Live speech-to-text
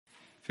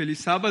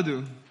Feliz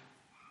sábado.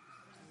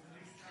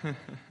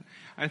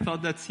 I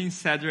thought that since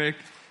Cedric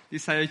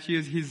decided to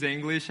use his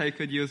English, I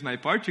could use my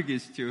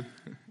Portuguese too.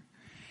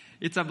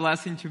 It's a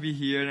blessing to be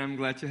here, and I'm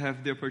glad to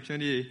have the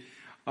opportunity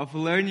of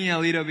learning a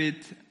little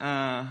bit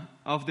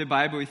of the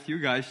Bible with you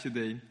guys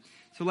today.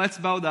 So let's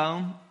bow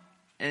down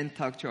and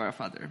talk to our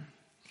Father.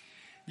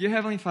 Dear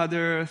Heavenly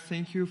Father,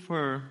 thank you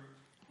for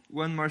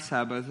one more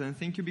Sabbath, and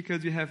thank you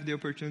because we have the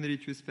opportunity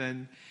to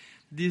spend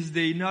this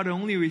day not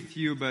only with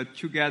you, but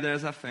together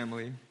as a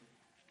family.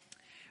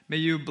 May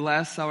you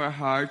bless our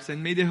hearts,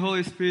 and may the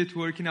Holy Spirit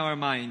work in our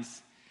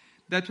minds,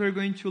 that we're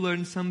going to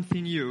learn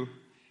something new,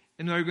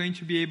 and we're going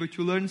to be able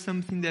to learn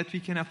something that we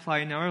can apply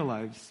in our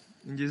lives.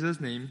 In Jesus'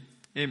 name,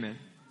 amen.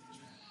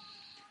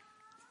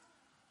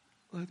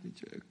 Let me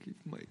check if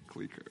my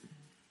clicker.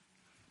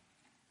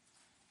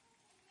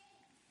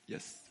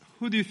 Yes.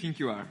 Who do you think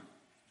you are?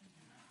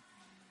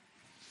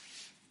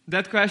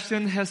 That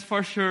question has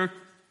for sure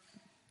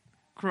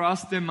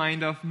crossed the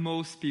mind of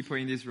most people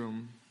in this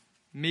room.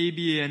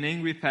 Maybe an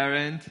angry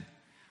parent,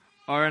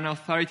 or an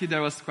authority that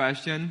was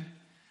questioned,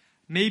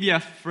 maybe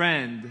a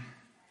friend,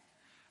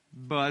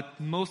 but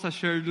most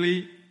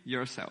assuredly,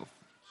 yourself.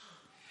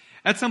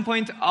 At some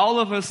point, all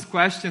of us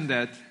question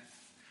that.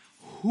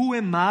 Who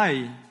am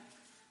I?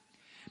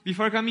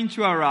 Before coming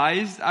to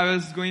Arise, I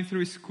was going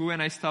through school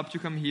and I stopped to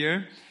come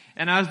here,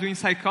 and I was doing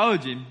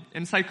psychology.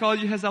 And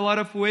psychology has a lot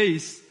of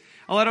ways,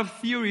 a lot of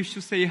theories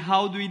to say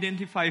how to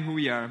identify who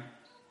we are.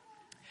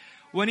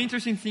 One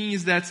interesting thing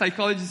is that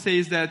psychology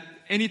says that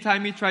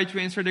anytime we try to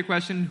answer the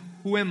question,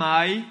 who am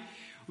I,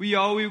 we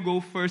all will go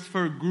first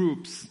for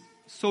groups.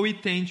 So we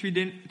tend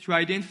to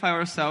identify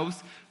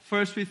ourselves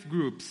first with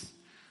groups.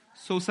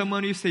 So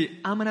someone will say,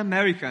 I'm an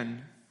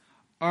American.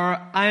 Or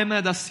I am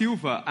a Da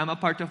Silva, I'm a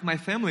part of my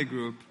family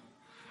group.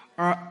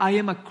 Or I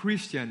am a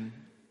Christian.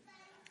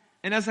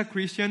 And as a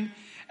Christian,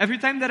 every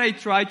time that I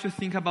try to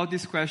think about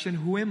this question,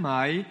 who am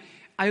I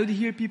would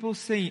hear people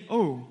saying,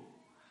 oh,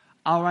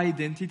 our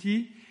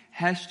identity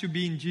has to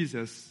be in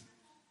Jesus.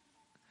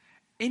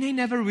 And I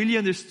never really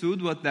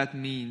understood what that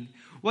means.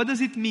 What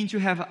does it mean to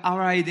have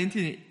our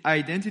identity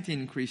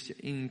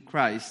in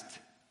Christ?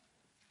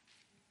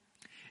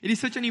 It is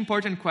such an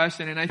important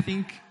question, and I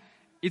think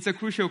it's a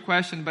crucial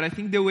question, but I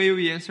think the way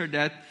we answer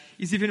that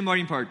is even more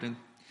important.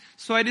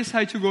 So I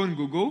decided to go on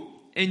Google,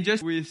 and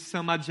just with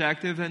some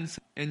adjective,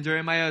 and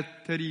Jeremiah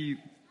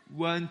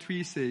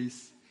 31:3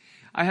 says,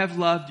 I have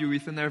loved you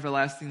with an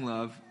everlasting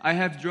love. I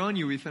have drawn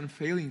you with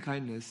unfailing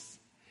kindness.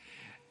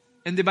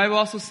 And the Bible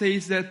also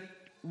says that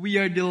we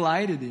are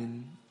delighted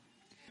in.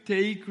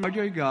 Take, Lord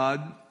your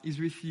God is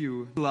with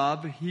you.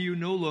 Love, he will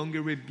no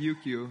longer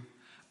rebuke you,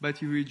 but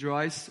he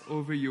rejoice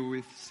over you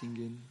with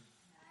singing.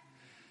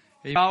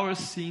 And our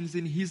sins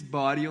in his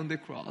body on the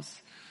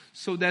cross,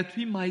 so that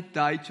we might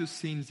die to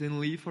sins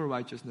and live for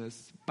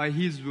righteousness. By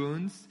his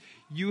wounds,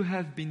 you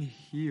have been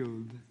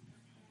healed.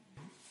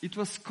 It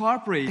was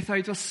corporate. I thought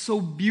it was so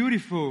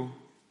beautiful.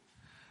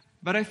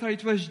 But I thought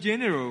it was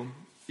general.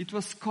 It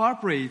was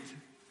corporate.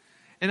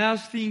 And I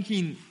was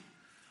thinking,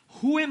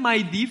 who am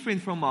I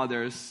different from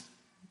others?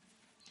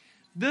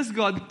 Does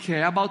God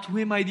care about who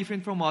am I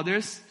different from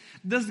others?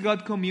 Does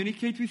God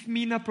communicate with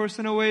me in a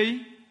personal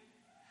way?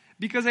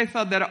 Because I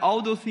thought that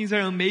all those things are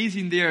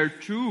amazing, they are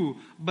true,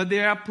 but they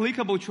are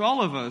applicable to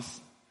all of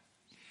us.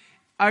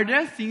 Are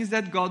there things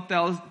that God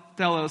tells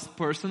us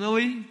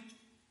personally?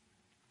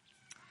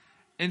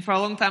 And for a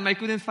long time I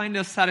couldn't find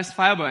a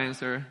satisfiable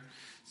answer.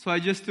 So I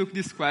just took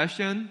this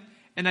question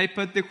and I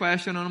put the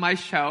question on my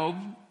shelf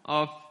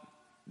of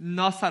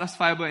not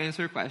satisfiable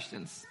answer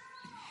questions.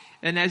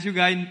 And as you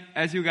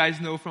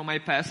guys know from my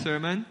past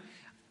sermon,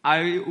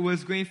 I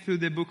was going through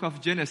the book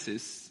of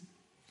Genesis.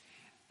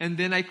 And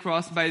then I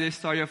crossed by the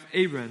story of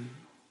Abraham.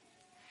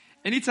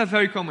 And it's a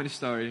very common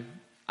story.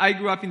 I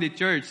grew up in the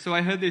church, so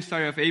I heard the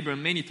story of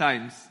Abraham many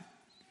times.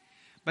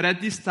 But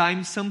at this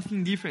time,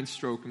 something different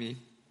struck me.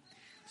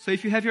 So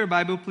if you have your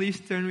Bible, please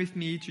turn with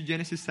me to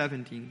Genesis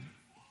 17.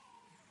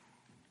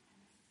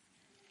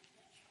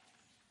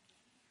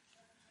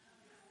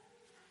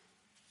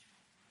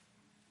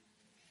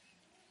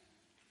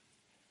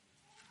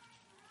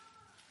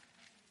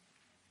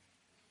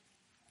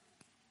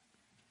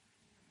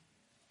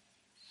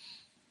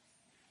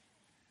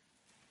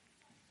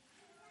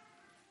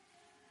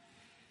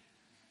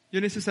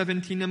 Genesis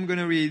 17, I'm going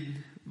to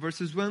read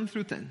verses 1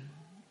 through 10.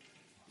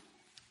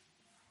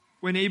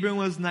 When Abram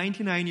was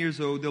 99 years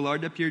old, the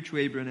Lord appeared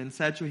to Abram and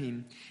said to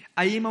him,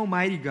 I am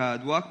Almighty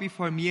God, walk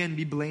before me and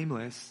be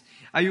blameless.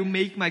 I will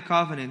make my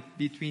covenant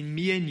between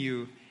me and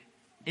you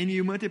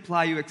will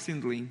multiply you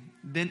exceedingly.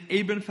 Then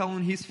Abram fell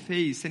on his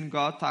face, and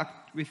God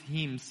talked with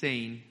him,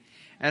 saying,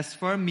 As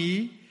for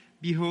me,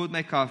 behold,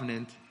 my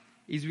covenant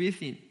is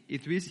with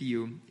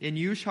you, and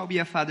you shall be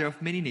a father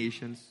of many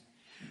nations.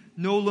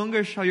 No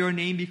longer shall your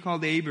name be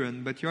called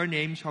Abram, but your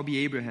name shall be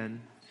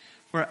Abraham.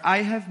 For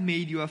I have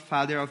made you a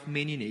father of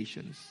many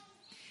nations.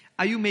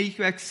 I will make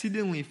you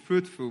exceedingly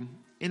fruitful,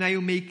 and I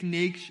will make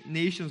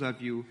nations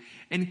of you,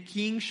 and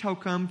kings shall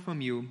come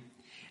from you.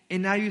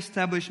 And now you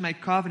establish my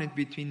covenant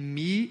between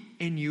me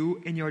and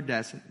you and your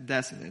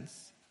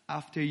descendants,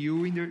 after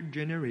you in their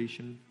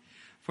generation,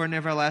 for an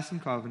everlasting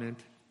covenant,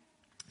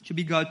 to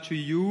be God to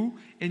you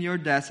and your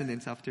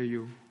descendants after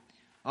you.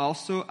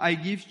 Also, I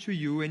give to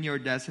you and your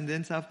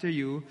descendants after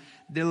you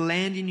the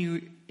land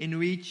in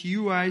which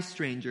you are a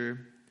stranger,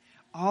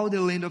 all the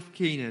land of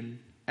Canaan,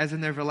 as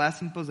an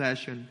everlasting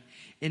possession,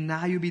 and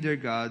I will be their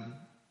God.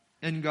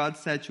 And God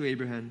said to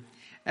Abraham,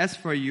 as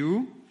for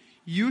you,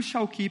 you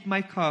shall keep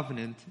my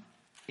covenant,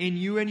 and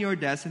you and your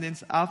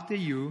descendants after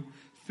you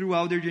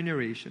throughout their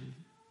generation.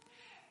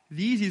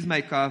 This is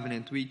my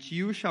covenant which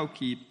you shall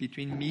keep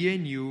between me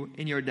and you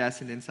and your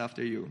descendants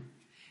after you.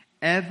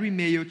 Every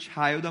male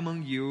child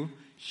among you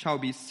shall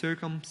be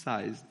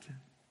circumcised.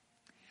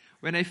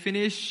 When I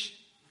finished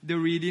the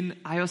reading,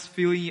 I was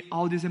feeling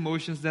all these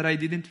emotions that I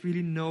didn't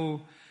really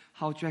know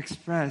how to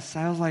express.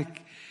 I was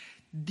like,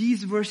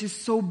 this verse is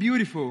so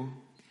beautiful,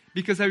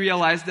 because I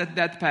realized that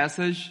that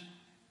passage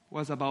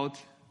was about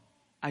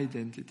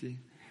identity.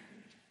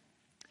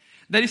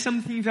 There is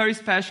something very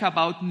special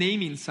about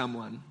naming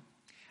someone.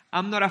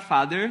 I'm not a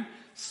father,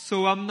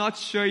 so I'm not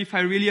sure if I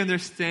really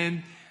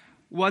understand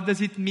what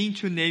does it mean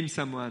to name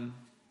someone.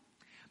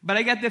 But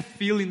I get the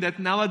feeling that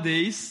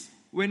nowadays,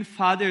 when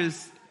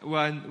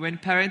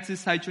parents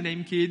decide to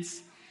name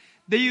kids,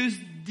 they use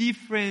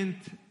different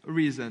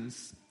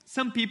reasons.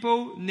 Some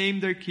people name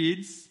their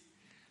kids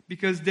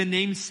because the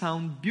names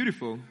sound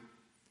beautiful.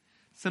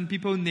 Some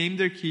people name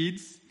their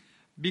kids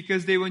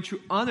because they want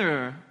to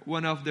honor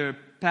one of their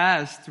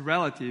past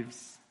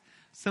relatives.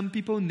 Some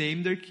people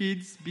name their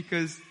kids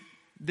because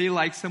they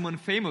like someone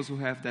famous who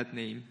have that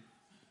name.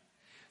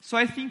 So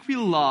I think we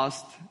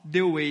lost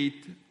the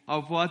weight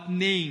of what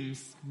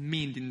names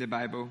mean in the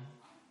Bible.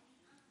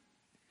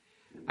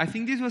 I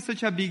think this was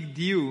such a big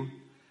deal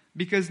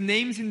because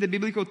names in the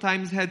biblical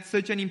times had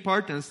such an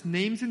importance.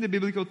 Names in the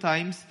biblical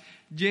times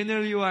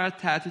generally were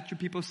attached to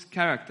people's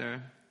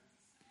character.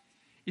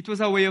 It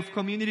was a way of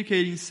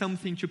communicating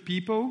something to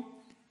people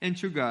and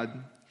to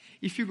God.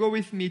 If you go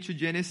with me to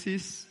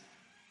Genesis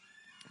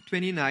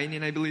 29,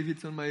 and I believe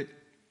it's on my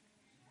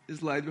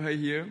slide right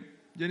here,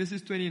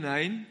 Genesis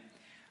 29,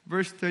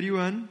 verse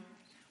 31,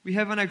 we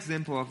have an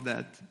example of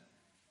that.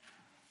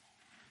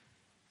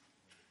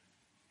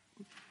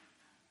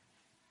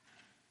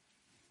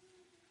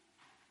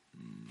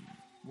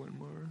 One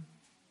more.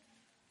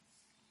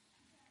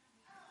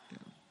 Yeah.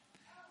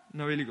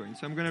 Not really going,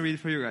 so I'm going to read it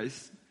for you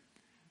guys.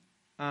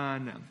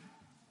 No.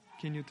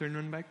 Can you turn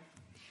one back?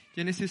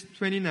 Genesis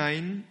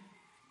 29,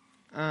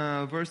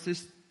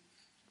 verses,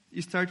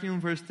 starting on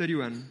verse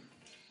 31.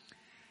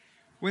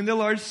 When the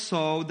Lord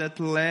saw that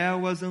Leah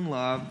was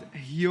unloved,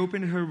 he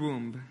opened her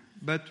womb,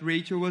 but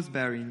Rachel was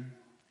barren.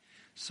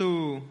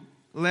 So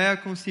Leah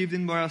conceived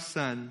and bore a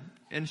son,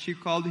 and she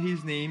called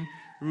his name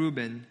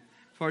Reuben,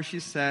 for she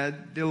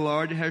said, the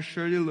Lord has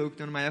surely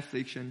looked on my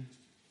affliction.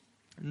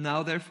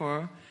 Now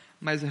therefore,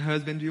 my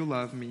husband will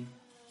love me.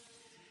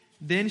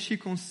 Then she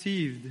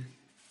conceived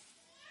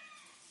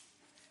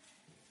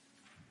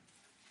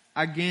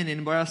again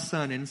and bore a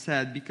son, and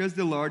said, because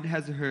the Lord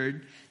has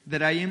heard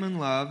that I am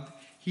unloved,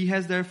 he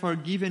has therefore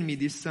given me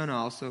this son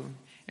also.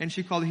 And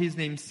she called his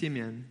name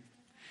Simeon.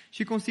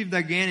 She conceived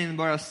again and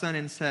bore a son,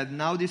 and said,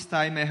 now this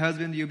time my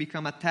husband will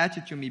become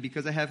attached to me,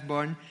 because I have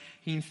borne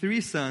him 3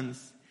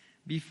 sons.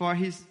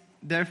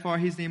 Therefore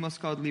his name was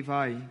called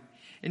Levi.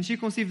 And she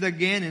conceived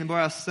again and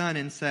bore a son,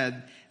 and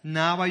said,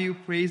 now I will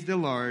praise the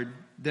Lord.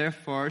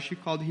 Therefore she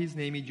called his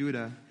name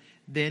Judah.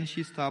 Then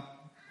she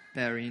stopped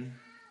bearing.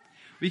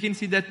 We can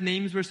see that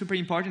names were super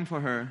important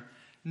for her.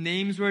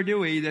 Names were the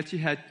way that she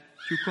had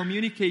to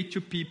communicate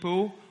to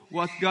people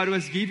what God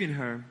was giving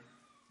her.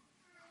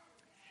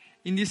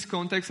 In this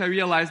context, I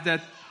realized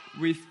that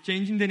with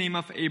changing the name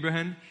of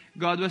Abraham,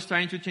 God was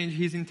trying to change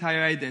his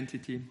entire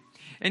identity.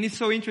 And it's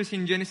so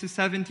interesting in Genesis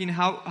 17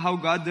 how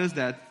God does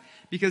that.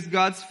 Because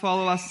God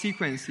follows a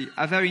sequence,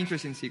 a very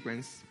interesting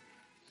sequence.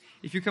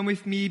 If you come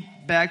with me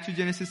back to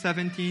Genesis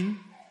 17,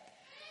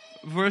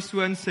 verse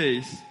 1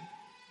 says,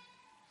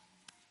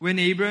 when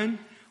Abraham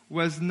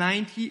was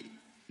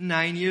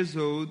 99 years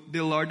old,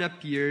 the Lord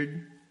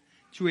appeared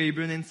to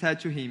Abraham and said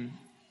to him,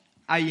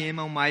 I am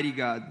Almighty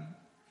God.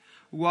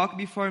 Walk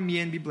before me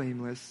and be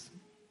blameless.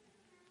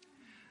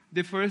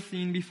 The first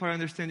thing before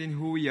understanding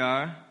who we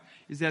are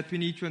is that we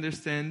need to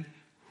understand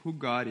who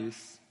God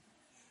is.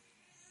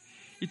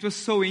 It was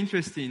so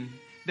interesting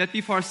that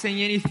before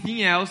saying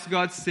anything else,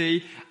 God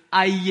said,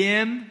 I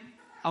am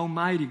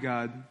Almighty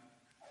God.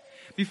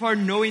 Before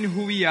knowing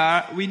who we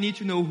are, we need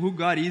to know who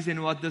God is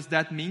and what does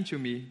that mean to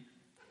me.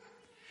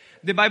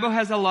 The Bible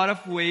has a lot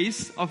of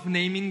ways of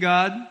naming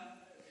God,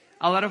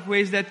 a lot of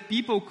ways that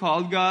people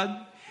call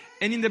God,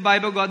 and in the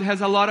Bible, God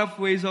has a lot of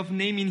ways of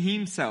naming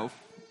himself.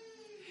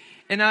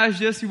 And I was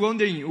just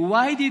wondering,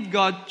 why did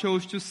God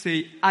choose to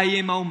say, I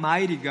am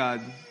Almighty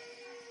God?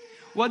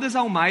 What does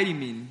Almighty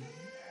mean?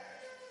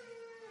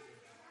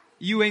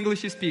 You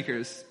English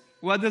speakers,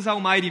 what does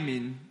Almighty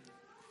mean?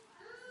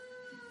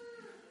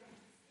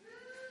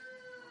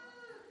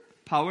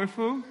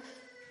 Powerful?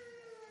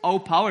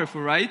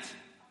 all-powerful, right?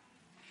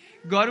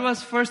 God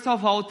was first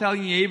of all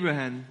telling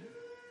Abraham,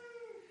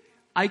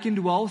 I can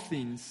do all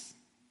things.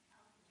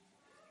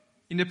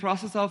 In the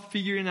process of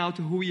figuring out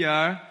who we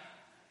are,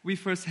 we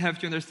first have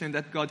to understand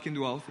that God can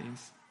do all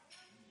things.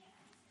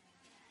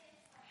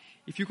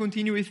 If you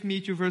continue with me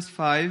to verse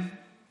 5,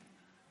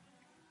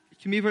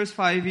 to me verse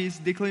 5 is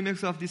the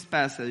climax of this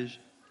passage.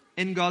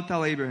 And God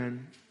tell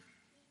Abraham,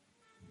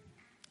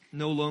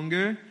 no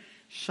longer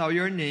shall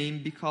your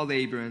name be called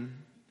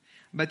Abram,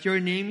 but your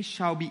name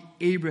shall be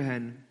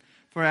Abraham,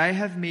 for I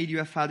have made you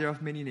a father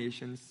of many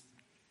nations.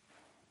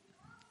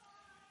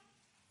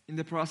 In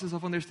the process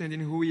of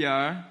understanding who we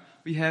are,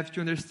 we have to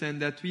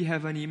understand that we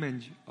have an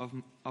image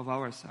of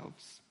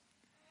ourselves.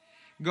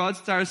 God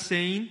starts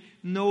saying,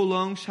 no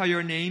longer shall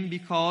your name be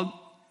called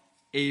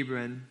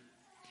Abram.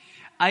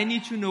 I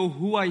need to know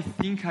who I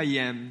think I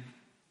am.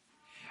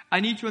 I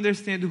need to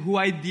understand who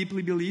I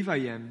deeply believe I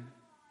am.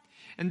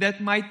 And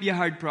that might be a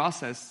hard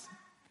process,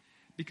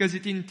 because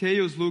it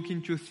entails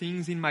looking to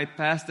things in my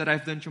past that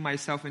I've done to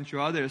myself and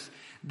to others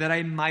that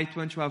I might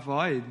want to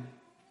avoid.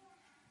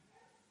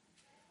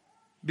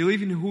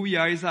 Believing who we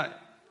are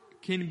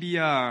can be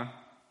a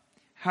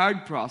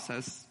hard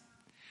process,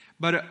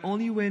 but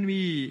only when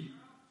we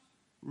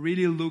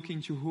really look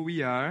into who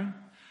we are,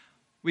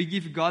 we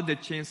give God the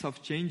chance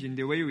of changing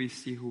the way we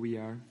see who we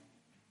are.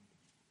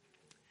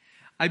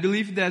 I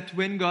believe that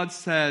when God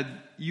said,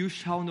 you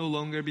shall no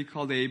longer be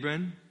called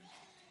Abram,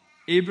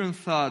 Abram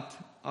thought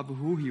of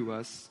who he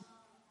was.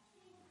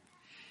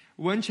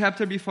 One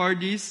chapter before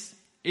this,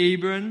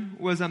 Abram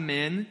was a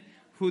man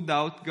who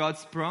doubted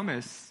God's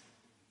promise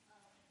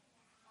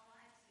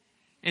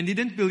and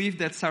didn't believe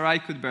that Sarai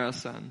could bear a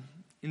son.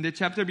 In the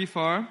chapter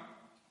before,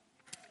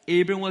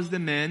 Abram was the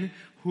man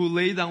who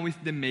lay down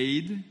with the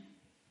maid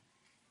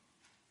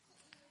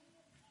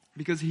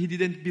because he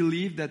didn't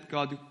believe that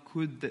God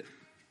could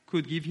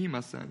give him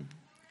a son.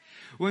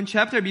 One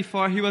chapter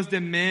before, he was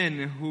the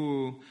man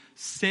who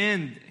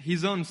sent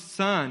his own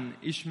son,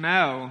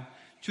 Ishmael,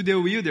 to the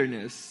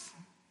wilderness.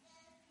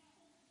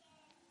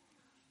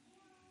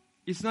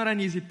 It's not an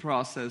easy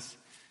process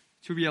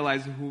to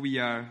realize who we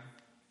are.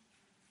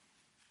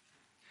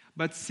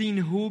 But seeing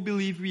who we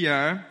believe we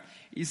are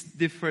is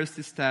the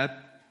first step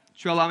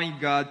to allowing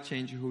God to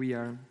change who we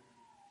are.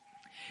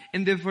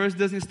 And the verse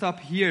doesn't stop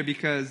here,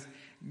 because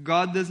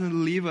God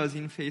doesn't leave us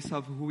in face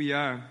of who we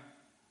are.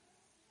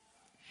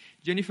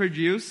 Jennifer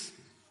Giles,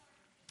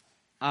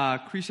 a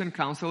Christian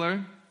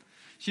counselor,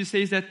 she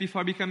says that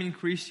before becoming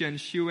Christian,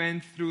 she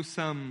went through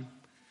some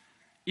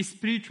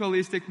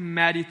spiritualistic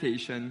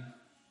meditation.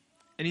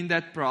 And in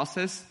that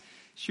process,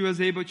 she was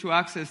able to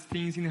access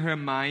things in her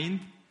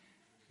mind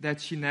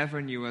that she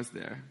never knew was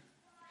there.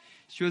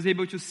 She was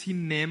able to see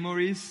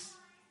memories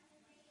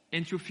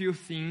and to feel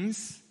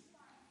things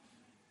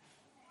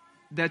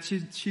that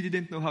she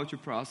didn't know how to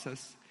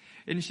process.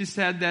 And she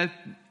said that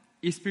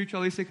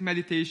spiritualistic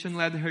meditation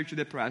led her to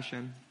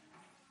depression.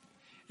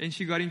 And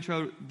she got into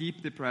a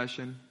deep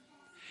depression.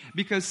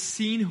 Because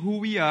seeing who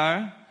we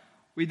are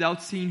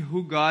without seeing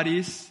who God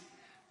is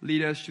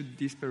leads us to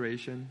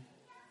desperation.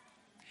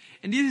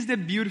 And this is the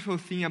beautiful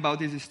thing about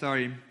this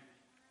story.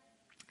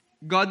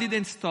 God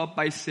didn't stop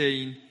by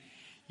saying,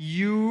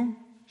 you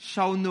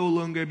shall no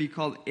longer be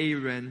called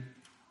Abram.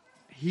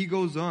 He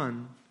goes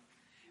on,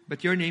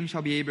 but your name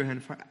shall be Abraham,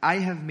 for I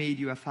have made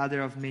you a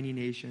father of many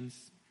nations.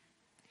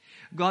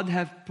 God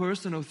has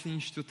personal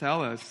things to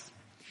tell us.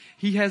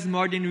 He has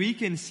more than we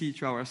can see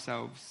to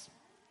ourselves.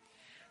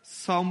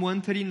 Psalm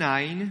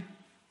 139,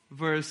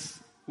 verse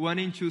 1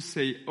 and 2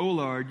 say, O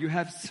Lord, you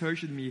have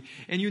searched me,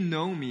 and you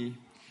know me.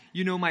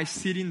 You know my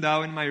sitting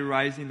down and my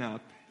rising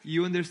up.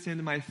 You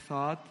understand my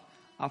thought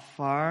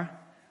afar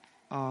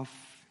off.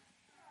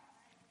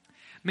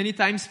 Many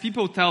times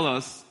people tell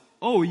us,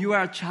 oh, you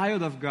are a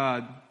child of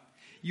God.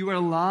 You are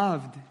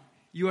loved.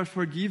 You are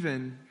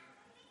forgiven.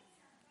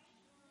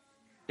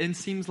 And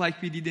seems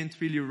like we didn't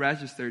really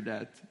register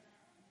that.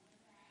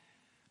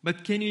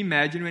 But can you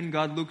imagine when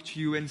God looked to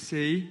you and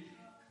say,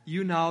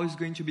 you now is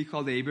going to be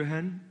called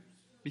Abraham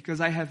because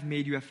I have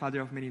made you a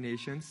father of many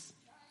nations?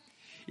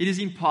 It is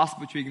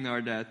impossible to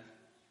ignore that.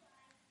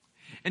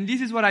 And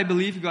this is what I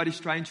believe God is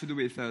trying to do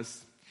with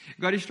us.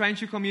 God is trying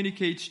to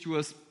communicate to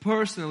us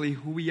personally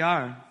who we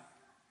are.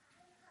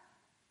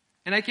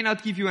 And I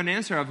cannot give you an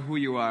answer of who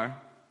you are.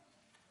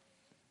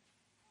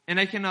 And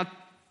I cannot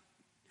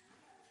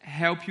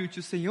help you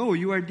to say, oh,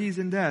 you are this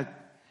and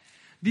that.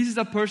 This is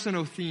a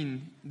personal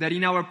thing that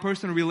in our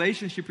personal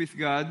relationship with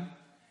God,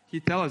 He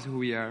tells us who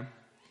we are.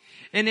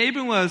 And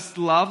Abram was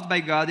loved by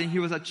God, and he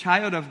was a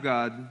child of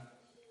God.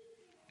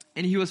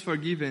 And he was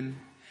forgiven.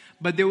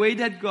 But the way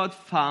that God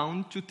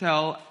found to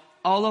tell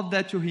all of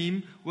that to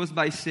him was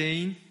by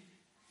saying,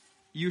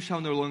 you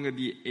shall no longer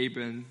be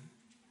Abram.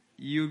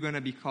 You're going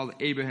to be called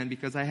Abraham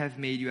because I have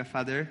made you a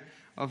father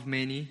of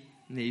many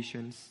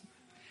nations.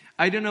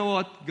 I don't know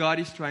what God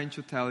is trying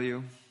to tell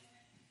you.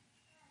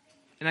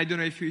 And I don't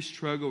know if you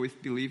struggle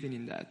with believing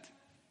in that.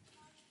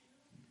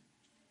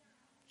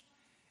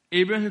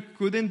 Abraham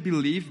couldn't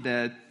believe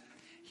that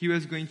he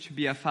was going to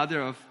be a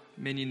father of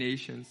many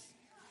nations.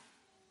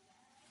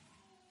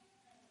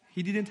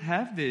 He didn't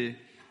have the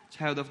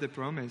child of the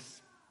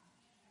promise.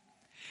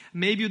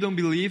 Maybe you don't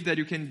believe that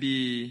you can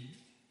be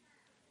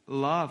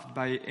loved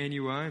by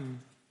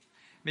anyone.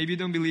 Maybe you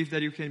don't believe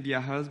that you can be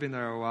a husband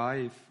or a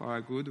wife or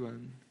a good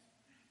one.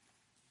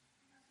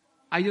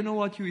 I don't know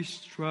what you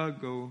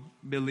struggle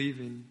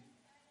believing.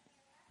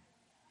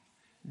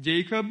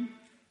 Jacob,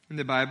 in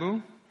the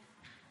Bible,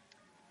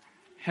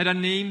 had a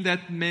name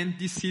that meant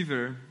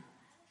deceiver.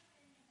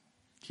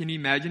 Can you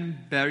imagine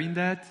bearing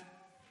that?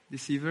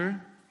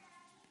 Deceiver?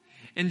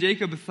 And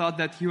Jacob thought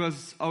that he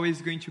was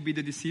always going to be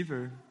the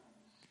deceiver.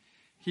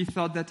 He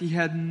thought that he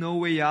had no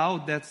way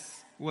out. That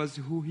was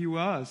who he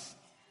was.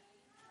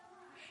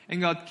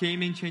 And God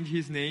came and changed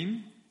his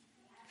name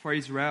for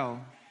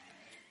Israel,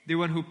 the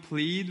one who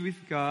pleaded with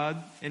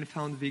God and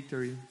found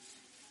victory.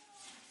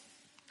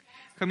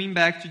 Coming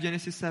back to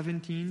Genesis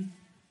 17,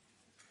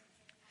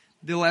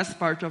 the last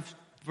part of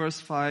verse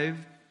 5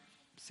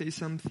 says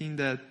something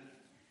that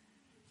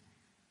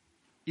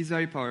is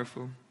very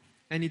powerful.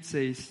 And it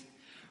says,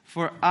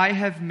 "For I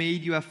have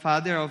made you a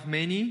father of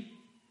many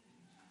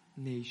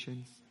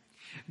nations."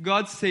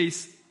 God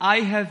says,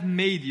 I have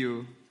made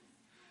you.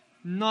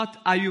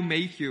 Not I will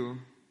make you.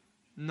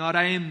 Not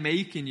I am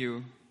making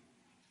you.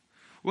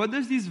 What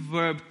does this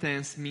verb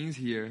tense mean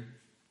here?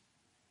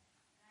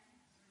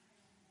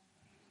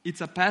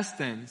 It's a past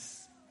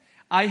tense.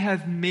 I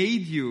have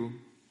made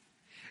you.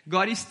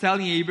 God is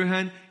telling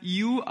Abraham,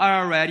 you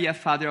are already a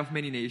father of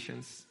many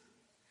nations.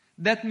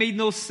 That made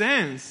no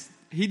sense.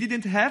 He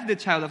didn't have the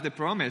child of the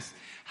promise.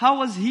 How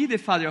was he the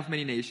father of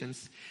many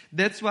nations?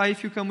 That's why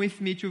if you come with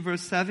me to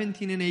verse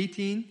 17 and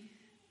 18,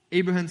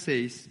 Abraham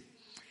says,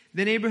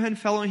 "Then Abraham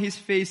fell on his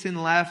face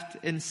and laughed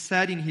and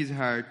said in his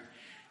heart,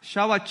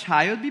 'Shall a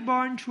child be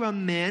born to a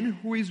man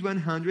who is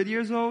 100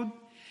 years old?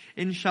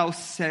 And shall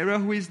Sarah,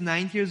 who is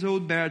 90 years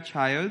old, bear a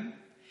child?'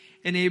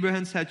 And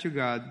Abraham said to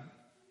God,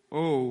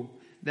 'Oh,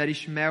 that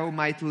Ishmael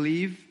might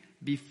live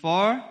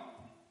before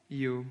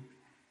you.'"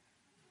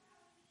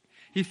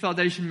 He thought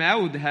that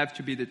Ishmael would have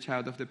to be the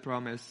child of the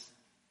promise.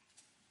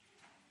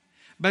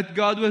 But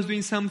God was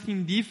doing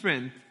something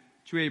different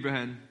to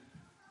Abraham.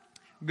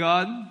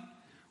 God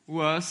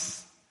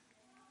was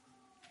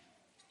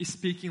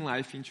speaking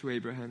life into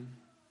Abraham.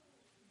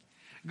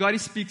 God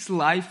speaks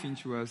life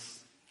into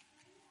us.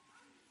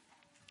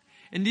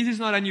 And this is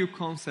not a new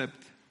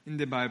concept in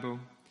the Bible.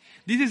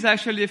 This is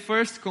actually the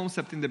first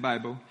concept in the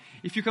Bible.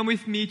 If you come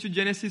with me to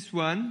Genesis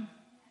 1,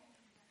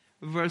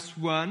 verse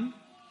 1,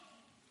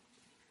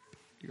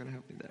 you're going to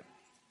help me there.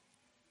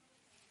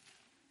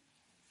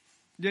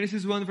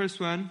 Genesis 1 verse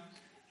 1,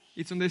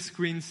 it's on the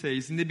screen,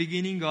 says, "In the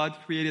beginning God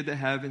created the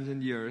heavens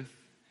and the earth.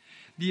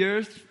 The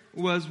earth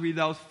was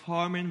without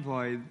form and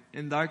void,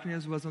 and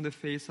darkness was on the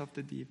face of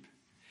the deep.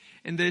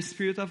 And the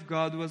Spirit of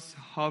God was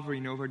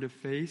hovering over the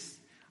face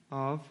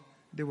of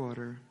the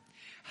water."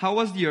 How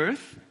was the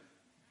earth?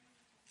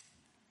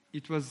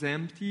 It was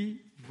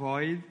empty,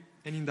 void,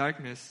 and in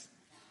darkness.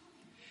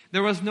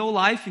 There was no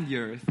life in the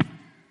earth.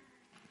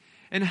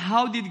 And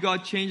how did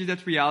God change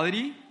that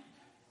reality?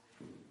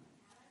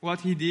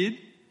 What he did?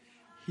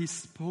 He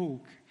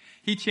spoke.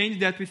 He changed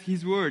that with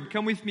his word.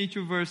 Come with me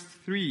to verse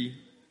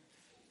 3.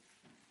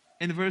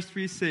 And verse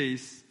 3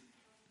 says,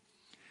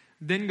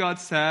 "Then God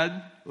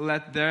said,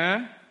 'Let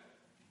there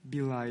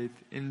be light.'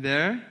 And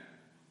there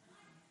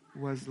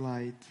was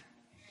light."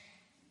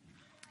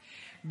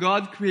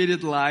 God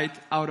created light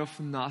out of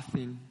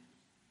nothing.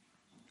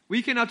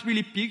 We cannot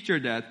really picture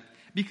that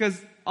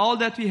because all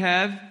that we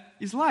have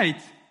is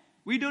light.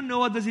 We don't know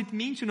what does it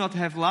mean to not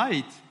have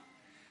light.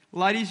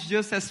 Light is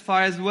just as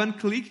far as one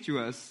click to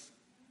us.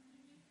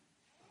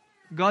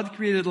 God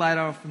created light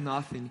out of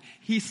nothing.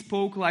 He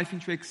spoke life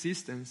into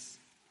existence.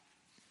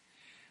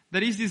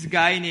 There is this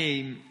guy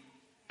named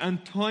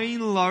Antoine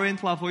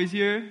Laurent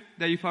Lavoisier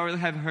that you probably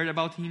have heard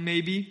about him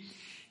maybe.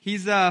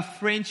 He's a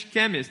French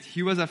chemist.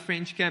 He was a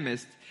French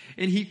chemist.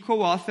 And he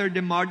co-authored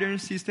the modern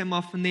system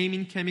of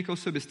naming chemical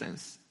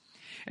substance.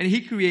 And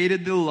he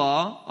created the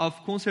law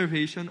of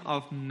conservation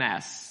of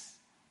mass.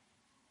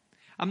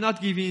 I'm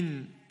not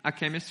giving a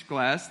chemistry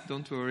class,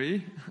 don't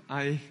worry.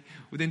 I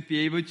wouldn't be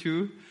able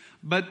to.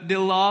 But the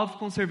law of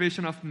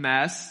conservation of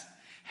mass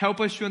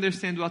helps us to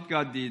understand what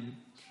God did.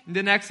 In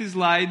the next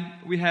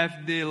slide, we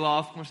have the law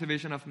of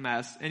conservation of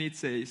mass. And it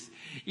says,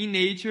 "In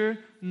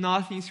nature,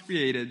 nothing is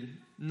created.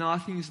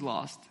 Nothing is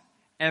lost.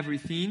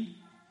 Everything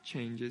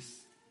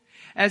changes."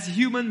 As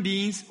human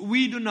beings,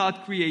 we do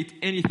not create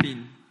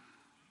anything.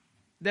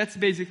 That's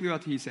basically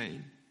what he's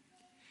saying.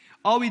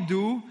 All we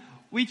do,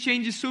 we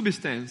change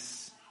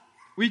substance.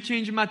 We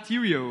change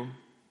material.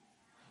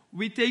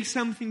 We take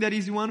something that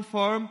is in one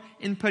form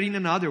and put in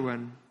another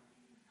one.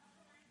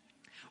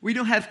 We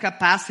don't have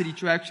capacity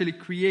to actually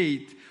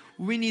create.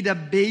 We need a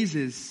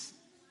basis.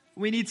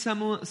 We need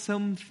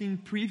something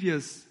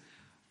previous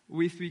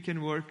with we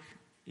can work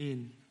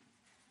in.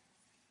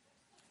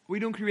 We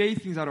don't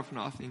create things out of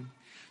nothing.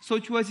 So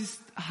to us it's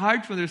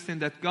hard to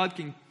understand that God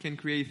can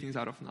create things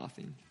out of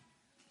nothing.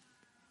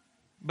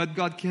 But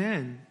God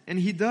can, and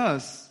He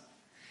does.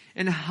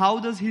 And how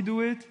does He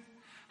do it?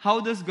 How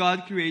does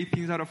God create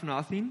things out of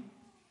nothing?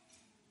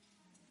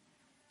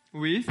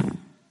 With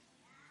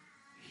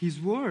His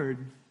Word.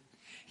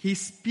 He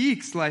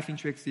speaks life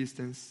into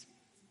existence.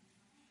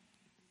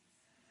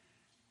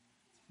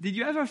 Did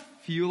you ever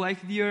feel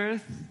like the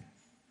earth?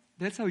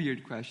 That's a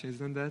weird question,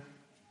 isn't that?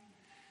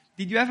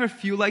 Did you ever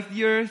feel like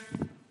the earth?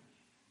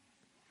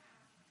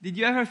 Did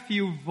you ever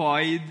feel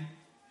void,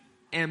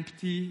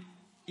 empty,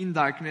 in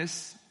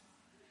darkness?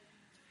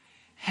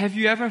 Have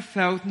you ever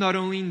felt not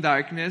only in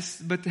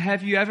darkness, but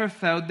have you ever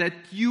felt that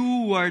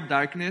you were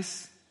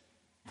darkness?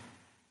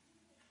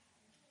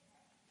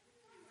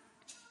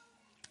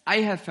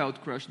 I have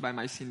felt crushed by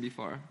my sin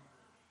before.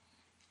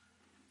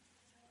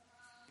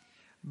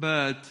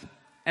 But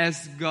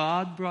as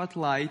God brought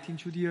light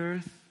into the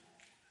earth,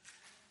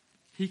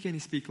 He can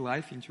speak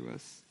life into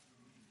us.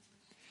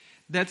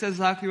 That's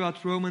exactly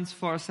what Romans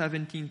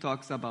 4:17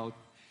 talks about.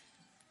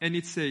 And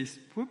it says,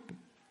 whoop.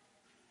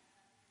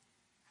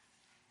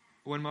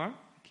 One more?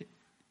 Okay.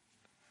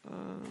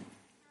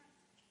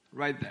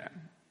 Right there.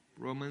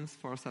 Romans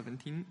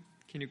 4:17.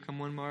 Can you come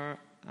one more?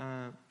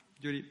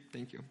 Judy,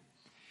 thank you.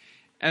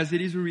 As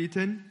it is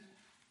written,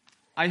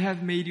 I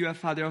have made you a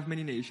father of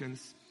many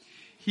nations.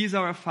 He is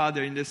our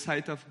Father in the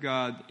sight of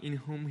God, in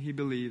whom He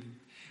believed.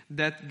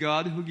 That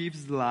God who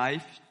gives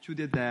life to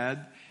the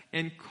dead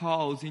and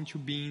calls into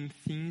being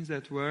things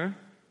that were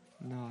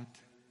not.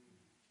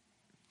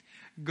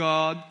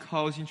 God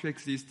calls into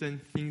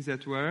existence things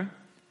that were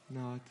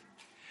not.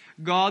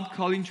 God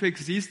called into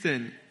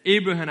existence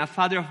Abraham, a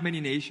father of many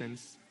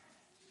nations.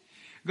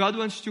 God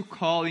wants to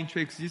call into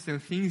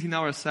existence things in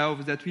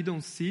ourselves that we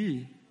don't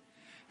see,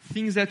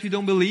 things that we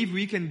don't believe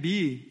we can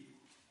be.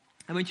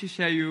 I want to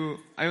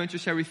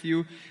share with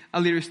you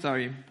a little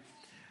story.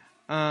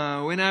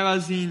 When I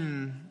was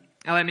in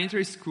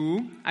elementary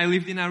school, I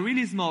lived in a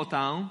really small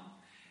town,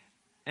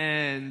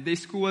 and the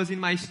school was in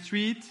my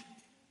street.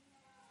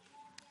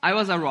 I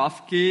was a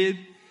rough kid.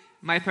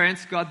 My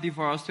parents got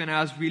divorced when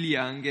I was really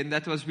young, and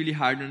that was really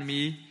hard on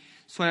me.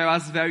 So I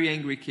was a very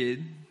angry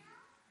kid.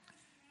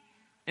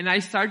 And I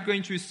started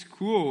going to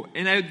school,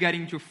 and I would get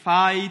into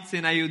fights,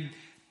 and I would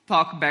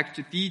talk back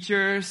to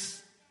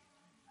teachers.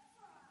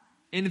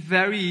 And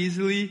very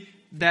easily,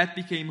 that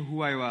became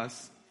who I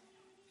was.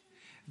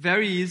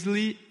 Very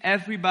easily,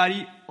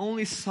 everybody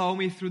only saw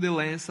me through the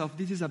lens of,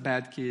 this is a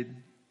bad kid.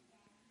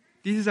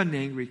 This is an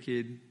angry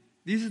kid.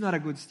 This is not a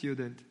good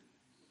student.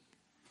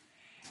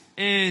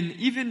 And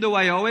even though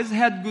I always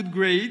had good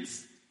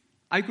grades,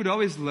 I could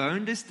always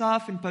learn the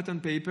stuff and put on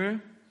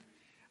paper,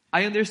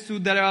 I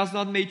understood that I was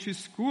not made to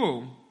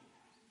school.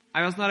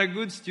 I was not a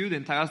good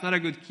student. I was not a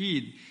good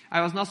kid.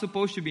 I was not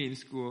supposed to be in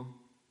school.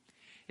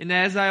 And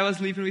as I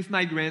was living with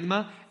my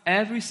grandma,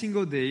 every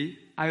single day,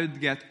 I would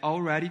get all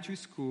ready to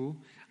school.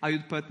 I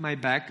would put my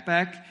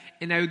backpack,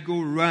 and I would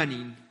go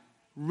running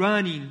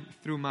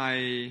through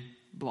my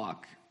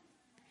block.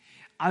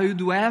 I would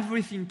do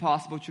everything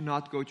possible to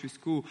not go to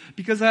school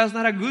because I was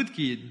not a good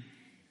kid.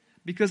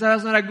 Because I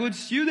was not a good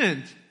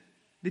student.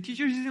 The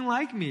teachers didn't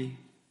like me.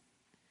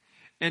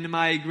 And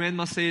my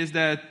grandma says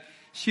that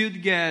she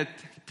would get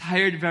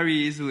tired very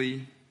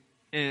easily.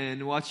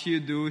 And what she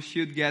would do,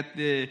 she would get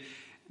the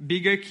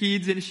bigger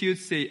kids and she would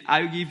say,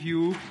 I'll give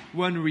you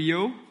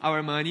R$1,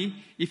 our money,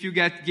 if you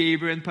get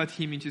Gabriel and put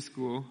him into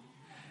school.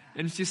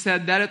 And she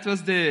said that it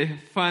was the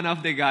fun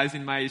of the guys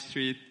in my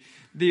street.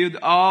 They would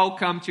all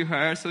come to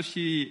her, so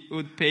she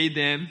would pay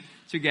them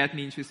to get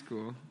me into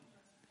school.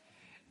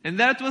 And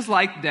that was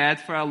like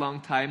that for a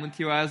long time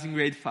until I was in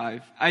grade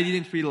 5. I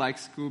didn't really like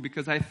school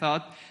because I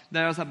thought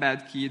that I was a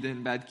bad kid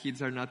and bad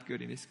kids are not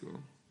good in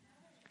school.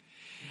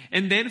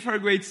 And then for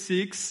grade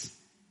 6,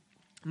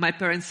 my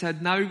parents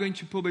said, now you're going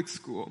to public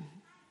school.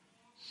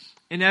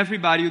 And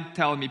everybody would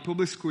tell me,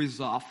 public school is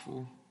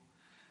awful.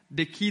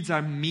 The kids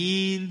are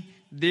mean.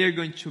 They're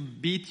going to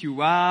beat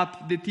you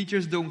up. The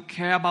teachers don't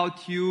care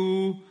about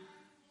you.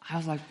 I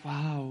was like,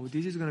 wow,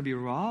 this is going to be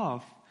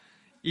rough.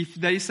 If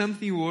there is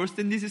something worse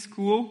than this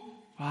school,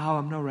 wow,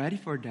 I'm not ready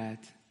for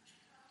that.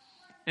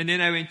 And then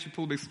I went to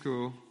public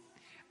school.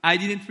 I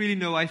didn't really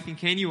know, I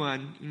think,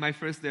 anyone in my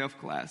first day of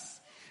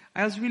class.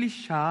 I was really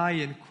shy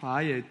and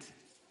quiet.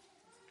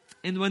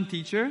 And one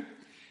teacher,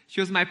 she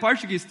was my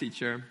Portuguese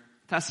teacher.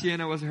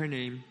 Tassiana was her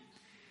name.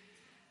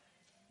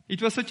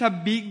 It was such a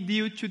big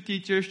deal to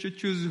teachers to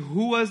choose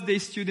who was the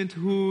student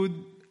who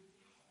would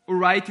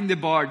write in the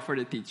board for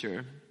the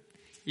teacher.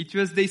 It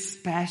was the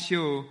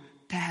special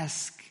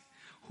task.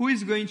 Who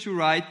is going to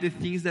write the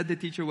things that the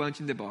teacher wants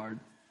in the board?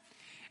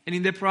 And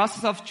in the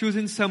process of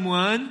choosing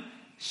someone,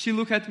 she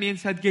looked at me and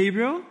said,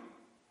 Gabriel,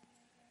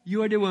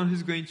 you are the one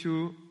who's going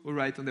to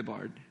write on the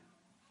board.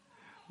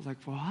 I was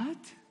like, what?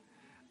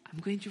 I'm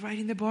going to write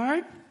in the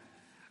board?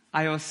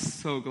 I was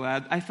so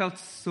glad. I felt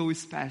so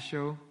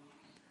special.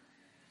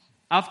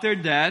 After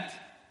that,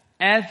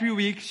 every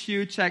week she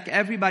would check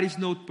everybody's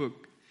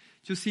notebook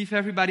to see if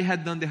everybody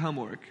had done the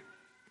homework.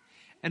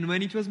 And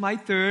when it was my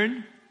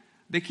turn,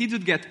 the kids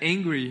would get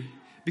angry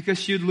because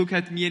she would look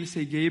at me and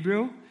say,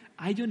 Gabriel,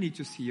 I don't need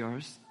to see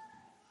yours.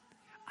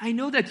 I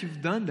know that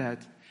you've done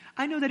that.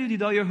 I know that you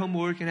did all your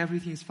homework and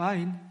everything's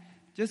fine.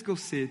 Just go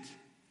sit.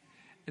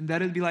 And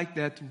that would be like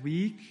that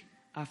week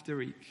after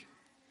week.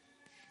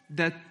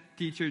 That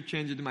teacher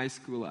changed my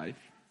school life.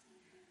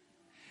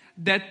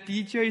 That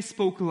teacher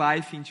spoke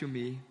life into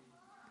me.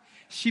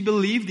 She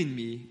believed in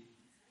me.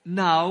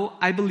 Now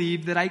I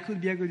believe that I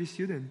could be a good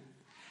student,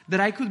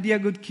 that I could be a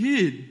good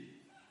kid.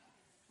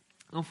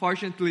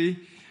 Unfortunately,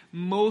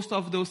 most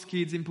of those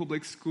kids in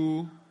public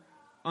school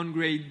on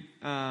grade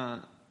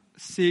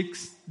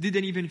 6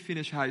 didn't even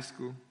finish high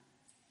school.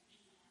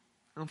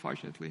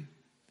 Unfortunately.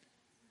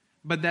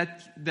 But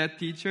that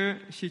teacher,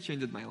 she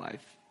changed my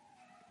life.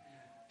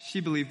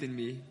 She believed in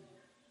me.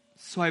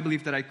 So I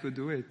believe that I could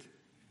do it.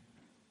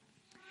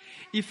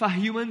 If a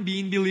human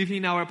being believing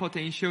in our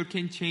potential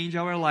can change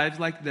our lives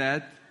like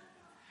that,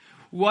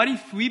 what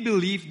if we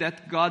believe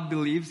that God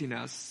believes in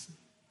us?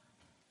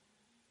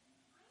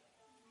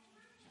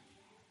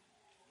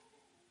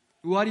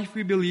 What if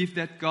we believe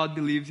that God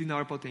believes in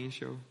our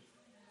potential?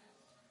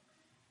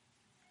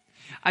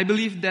 I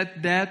believe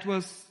that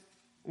was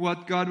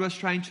what God was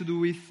trying to do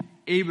with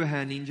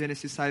Abraham in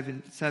Genesis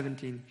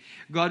 17.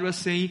 God was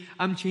saying,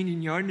 I'm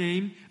changing your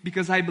name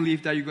because I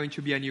believe that you're going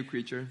to be a new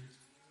creature.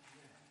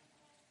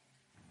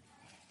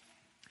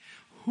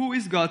 Who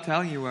is God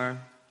telling you are?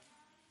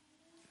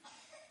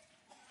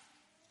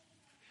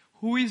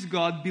 Who is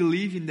God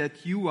believing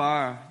that you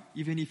are,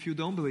 even if you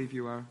don't believe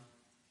you are?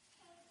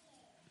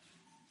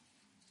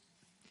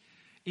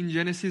 In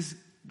Genesis,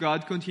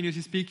 God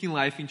continues speaking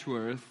life into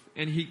earth,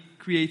 and He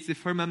creates the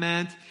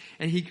firmament,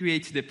 and He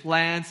creates the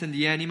plants and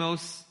the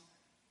animals.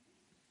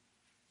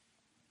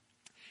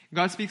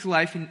 God speaks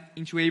life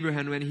into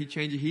Abraham when He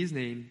changed his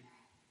name.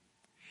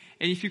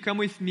 And if you come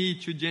with me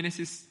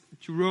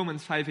to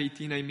Romans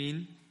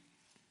 5:18,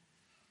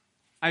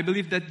 I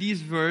believe that this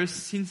verse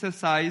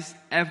synthesizes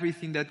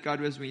everything that God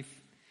was with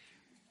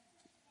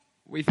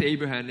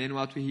Abraham and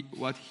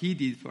what He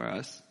did for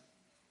us.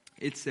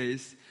 It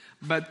says,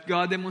 but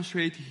God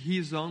demonstrated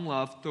His own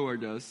love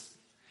toward us,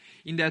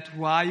 in that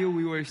while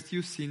we were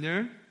still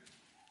sinners,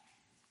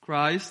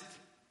 Christ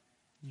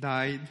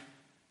died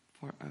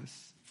for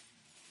us.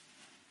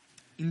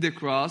 In the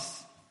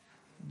cross,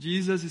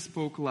 Jesus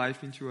spoke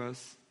life into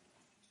us.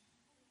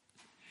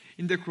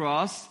 In the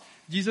cross,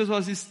 Jesus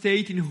was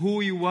stating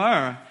who you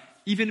were,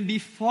 even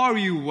before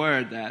you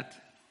were that.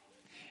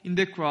 In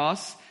the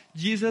cross,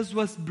 Jesus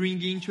was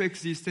bringing into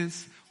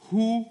existence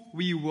who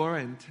we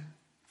weren't.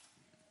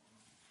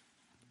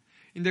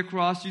 In the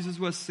cross, Jesus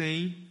was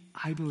saying,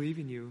 I believe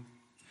in you.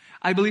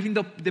 I believe in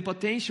the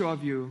potential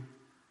of you.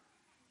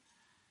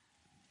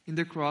 In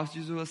the cross,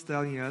 Jesus was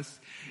telling us,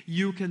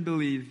 you can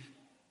believe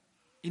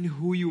in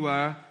who you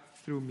are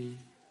through me.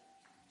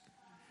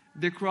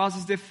 The cross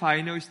is the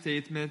final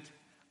statement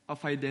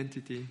of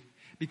identity.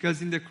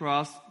 Because in the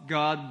cross,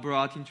 God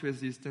brought into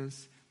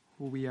existence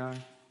who we are.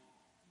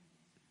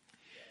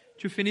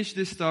 To finish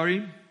this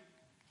story,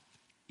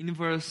 in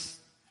verse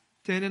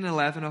 10 and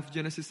 11 of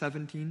Genesis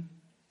 17,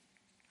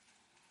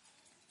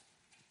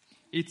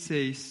 it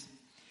says,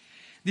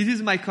 this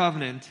is my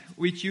covenant,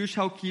 which you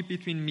shall keep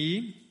between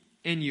me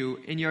and you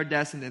and your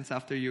descendants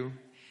after you.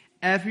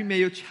 Every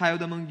male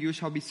child among you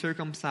shall be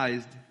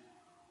circumcised.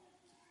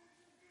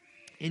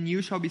 And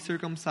you shall be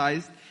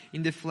circumcised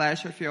in the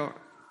flesh of your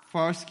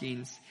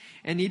foreskins.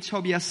 And it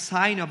shall be a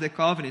sign of the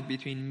covenant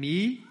between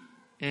me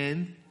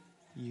and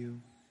you.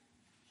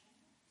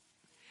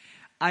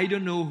 I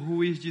don't know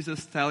who is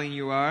Jesus telling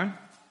you are.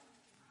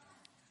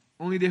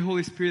 Only the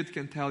Holy Spirit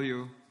can tell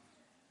you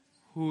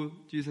who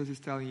Jesus is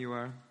telling you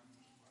are.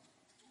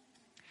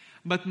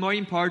 But more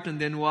important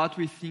than what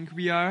we think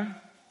we are,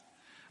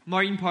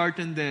 more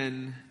important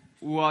than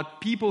what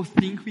people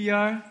think we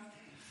are,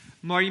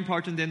 more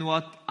important than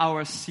what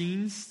our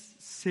sins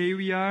say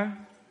we are,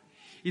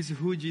 is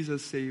who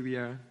Jesus says we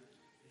are.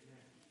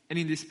 And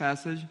in this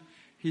passage,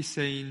 He's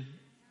saying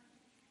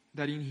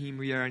that in Him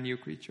we are a new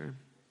creature.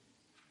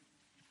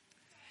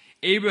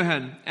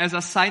 Abraham, as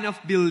a sign of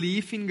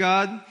belief in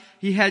God,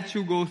 he had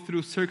to go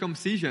through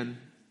circumcision.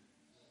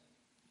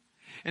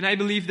 And I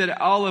believe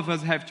that all of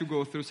us have to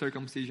go through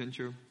circumcision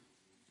too.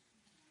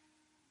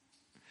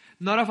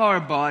 Not of our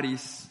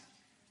bodies,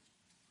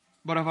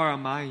 but of our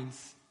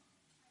minds.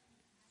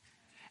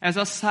 As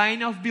a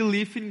sign of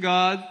belief in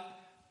God,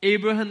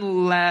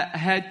 Abraham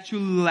had to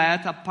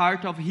let a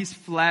part of his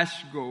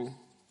flesh go.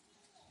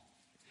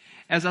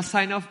 As a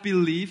sign of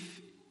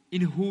belief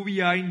in who we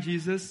are in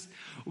Jesus,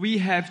 we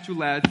have to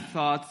let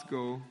thoughts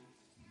go.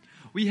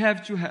 We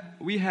have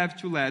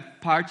to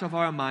let parts of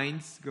our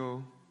minds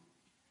go.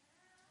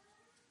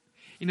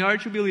 In order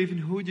to believe in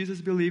who Jesus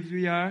believes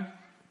we are,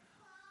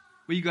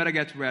 we got to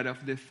get rid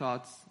of the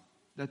thoughts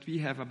that we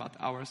have about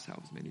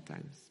ourselves many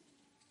times.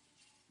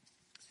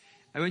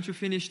 I want to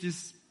finish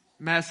this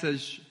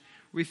message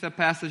with a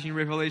passage in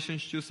Revelation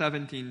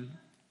 2:17.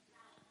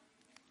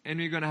 And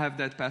we're going to have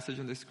that passage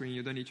on the screen.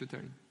 You don't need to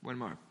turn. One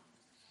more.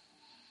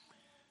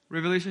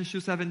 Revelation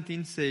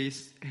 2:17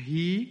 says,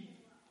 he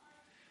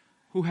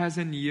who has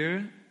an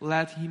ear,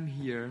 let him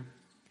hear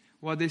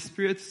what the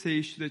Spirit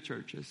says to the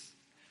churches.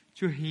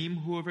 To him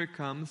who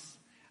overcomes,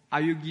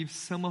 I will give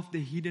some of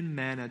the hidden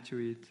manna to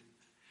eat,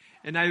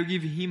 and I will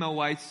give him a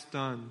white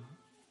stone.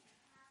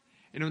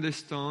 And on the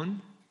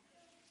stone,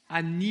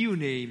 a new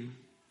name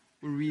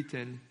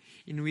written,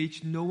 in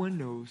which no one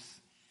knows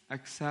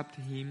except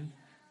him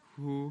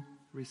who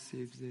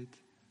receives it.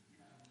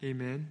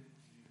 Amen.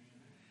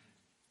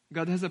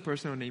 God has a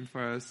personal name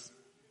for us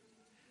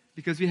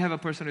because we have a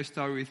personal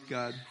story with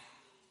God.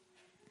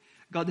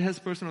 God has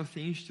personal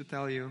things to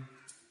tell you.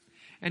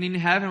 And in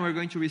heaven, we're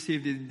going to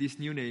receive this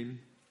new name.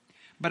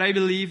 But I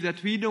believe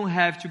that we don't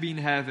have to be in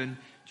heaven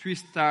to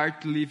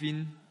start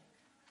living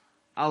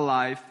a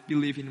life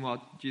believing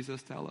what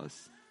Jesus tells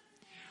us.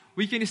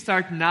 We can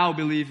start now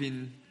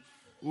believing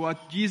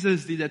what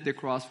Jesus did at the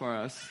cross for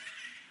us.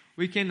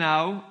 We can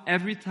now,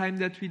 every time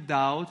that we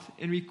doubt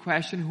and we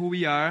question who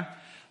we are,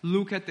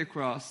 look at the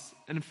cross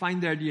and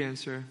find there the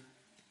answer.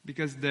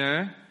 Because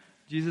there,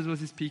 Jesus was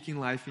speaking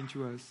life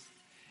into us.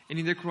 And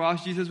in the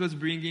cross, Jesus was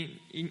bringing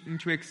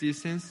into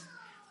existence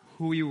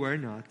who we were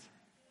not.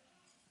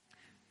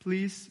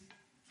 Please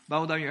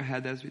bow down your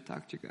head as we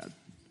talk to God.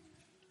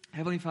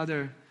 Heavenly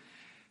Father,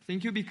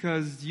 thank you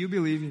because you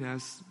believe in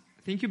us.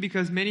 Thank you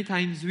because many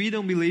times we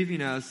don't believe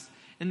in us,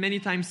 and many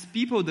times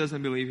people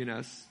doesn't believe in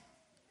us.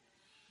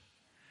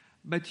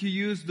 But you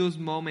use those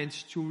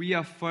moments to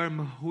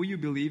reaffirm who you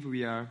believe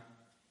we are.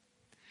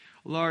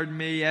 Lord,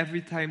 may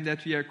every time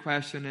that we are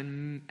questioned,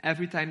 and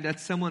every time that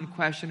someone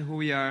questions who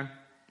we are,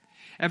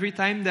 every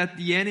time that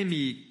the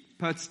enemy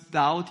puts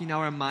doubt in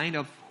our mind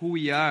of who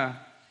we are,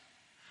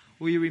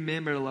 we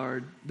remember,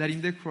 Lord, that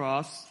in the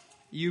cross,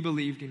 you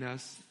believed in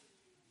us.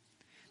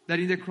 That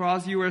in the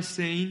cross you are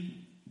saying,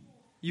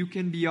 you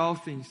can be all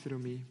things through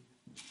me.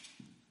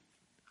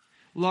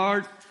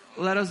 Lord,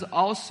 let us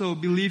also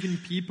believe in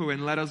people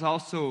and let us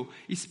also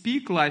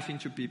speak life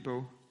into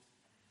people.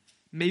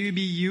 May we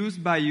be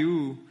used by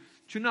you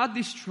to not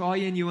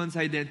destroy anyone's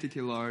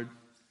identity, Lord,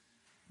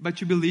 but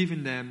to believe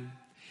in them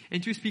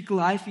and to speak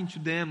life into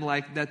them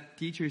like that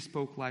teacher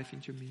spoke life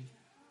into me.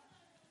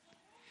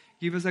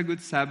 Give us a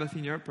good Sabbath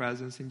in your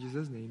presence. In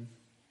Jesus' name,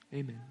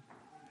 amen.